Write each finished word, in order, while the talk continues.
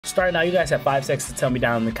Starting out, you guys have 5 seconds to tell me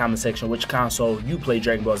down in the comment section which console you play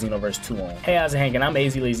Dragon Ball Xenoverse 2 on. Hey, how's it hanging? I'm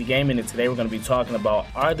AZ Lazy Gaming, and today we're going to be talking about,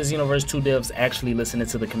 are the Xenoverse 2 devs actually listening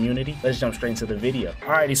to the community? Let's jump straight into the video.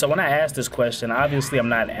 Alrighty, so when I ask this question, obviously I'm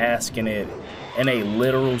not asking it in a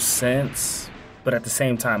literal sense, but at the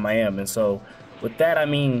same time I am. And so with that, I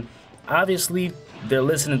mean, obviously they're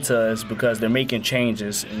listening to us because they're making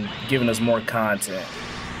changes and giving us more content.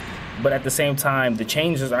 But at the same time, the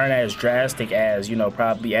changes aren't as drastic as, you know,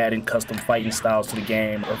 probably adding custom fighting styles to the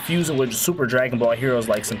game or fusing with Super Dragon Ball heroes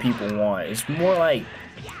like some people want. It's more like,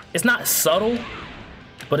 it's not subtle,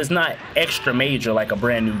 but it's not extra major like a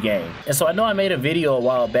brand new game. And so I know I made a video a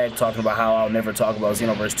while back talking about how I'll never talk about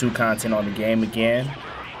Xenoverse 2 content on the game again.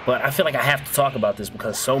 But I feel like I have to talk about this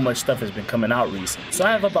because so much stuff has been coming out recently. So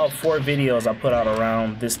I have about 4 videos I put out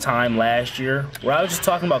around this time last year where I was just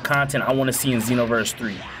talking about content I want to see in Xenoverse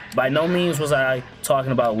 3. By no means was I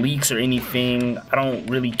talking about leaks or anything. I don't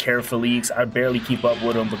really care for leaks. I barely keep up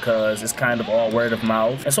with them because it's kind of all word of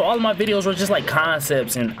mouth. And so all of my videos were just like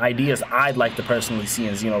concepts and ideas I'd like to personally see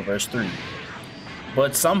in Xenoverse 3.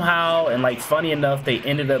 But somehow, and like funny enough, they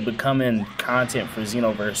ended up becoming content for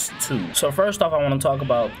Xenoverse 2. So first off, I want to talk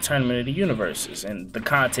about Tournament of the Universes and the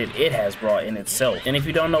content it has brought in itself. And if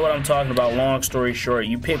you don't know what I'm talking about, long story short,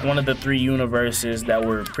 you pick one of the 3 universes that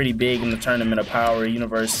were pretty big in the Tournament of Power,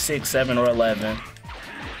 Universe 6, 7, or 11.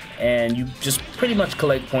 And you just pretty much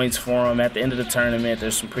collect points for them. At the end of the tournament,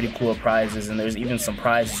 there's some pretty cool prizes, and there's even some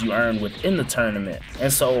prizes you earn within the tournament.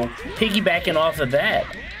 And so, piggybacking off of that,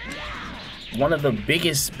 one of the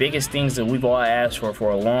biggest things that we've all asked for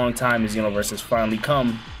a long time in Xenoverse has finally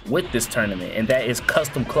come with this tournament, and that is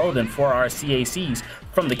custom clothing for our CACs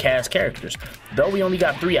from the cast characters. Though we only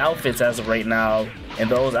got 3 outfits as of right now, and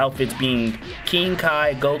those outfits being King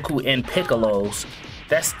Kai, Goku, and Piccolo's,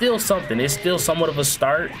 that's still something. It's still somewhat of a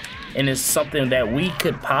start, and it's something that we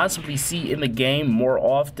could possibly see in the game more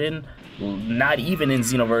often, not even in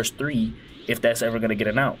Xenoverse 3. If that's ever going to get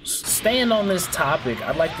announced. Staying on this topic,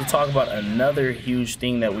 I'd like to talk about another huge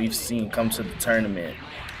thing that we've seen come to the tournament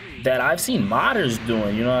that I've seen modders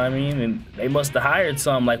doing, you know what I mean? And they must have hired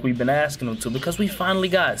some like we've been asking them to, because we finally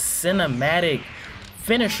got cinematic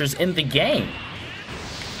finishers in the game.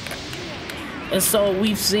 And so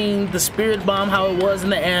we've seen the Spirit Bomb, how it was in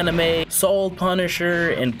the anime, Soul Punisher,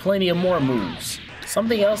 and plenty of more moves.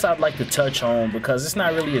 Something else I'd like to touch on, because it's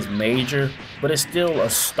not really as major, but it's still a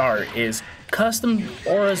start, is custom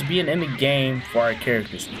auras being in the game for our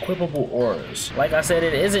characters, equipable auras. Like I said,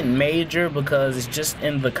 it isn't major because it's just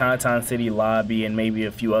in the Kanton City lobby and maybe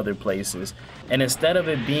a few other places. And instead of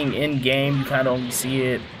it being in-game, you kind of only see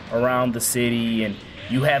it around the city, and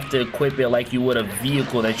you have to equip it like you would a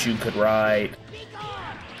vehicle that you could ride.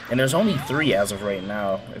 And there's only 3 as of right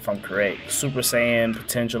now, if I'm correct. Super Saiyan,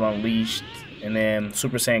 Potential Unleashed, and then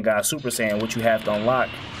Super Saiyan God Super Saiyan, which you have to unlock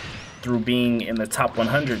through being in the top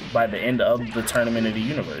 100 by the end of the Tournament of the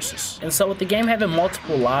Universes. And so with the game having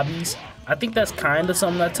multiple lobbies, I think that's kind of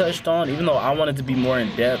something I touched on, even though I wanted to be more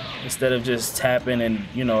in depth instead of just tapping and,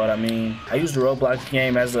 you know what I mean. I used the Roblox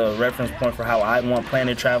game as a reference point for how I want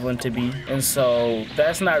Planet Traveling to be, and so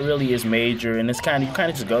that's not really as major, and it's kind of, you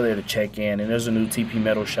kind of just go there to check in, and there's a new TP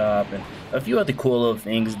Metal shop and a few other cool little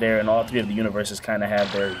things there, and all 3 of the universes kind of have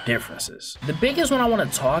their differences. The biggest one I want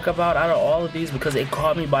to talk about out of all of these, because it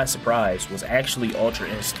caught me by surprise, was actually Ultra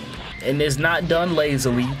Instinct. And it's not done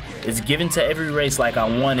lazily, it's given to every race like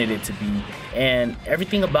I wanted it to be, and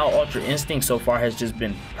everything about Ultra Instinct so far has just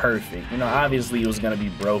been perfect. You know, obviously it was going to be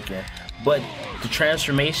broken, but the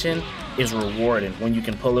transformation is rewarding when you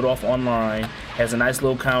can pull it off online. Has a nice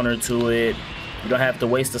little counter to it, you don't have to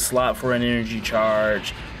waste a slot for an energy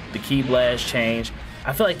charge, the key blast change.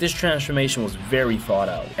 I feel like this transformation was very thought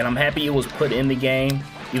out, and I'm happy it was put in the game,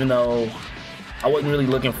 even though I wasn't really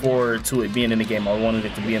looking forward to it being in the game. I wanted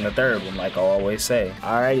it to be in the 3rd one, like I always say.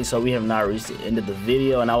 Alrighty, so we have now reached the end of the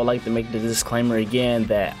video, and I would like to make the disclaimer again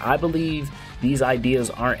that I believe these ideas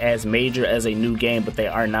aren't as major as a new game, but they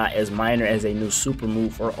are not as minor as a new super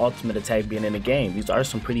move or ultimate attack being in the game. These are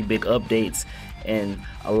some pretty big updates and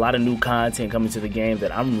a lot of new content coming to the game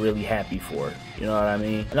that I'm really happy for, you know what I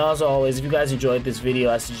mean? And also, always, if you guys enjoyed this video,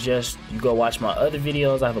 I suggest you go watch my other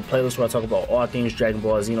videos. I have a playlist where I talk about all things Dragon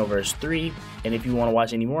Ball Xenoverse 3, and if you want to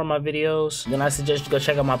watch any more of my videos, then I suggest you go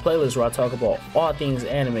check out my playlist where I talk about all things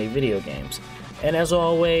anime video games. And as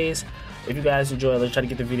always, if you guys enjoy, let's try to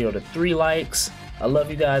get the video to 3 likes. I love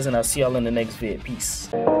you guys, and I'll see y'all in the next vid. Peace.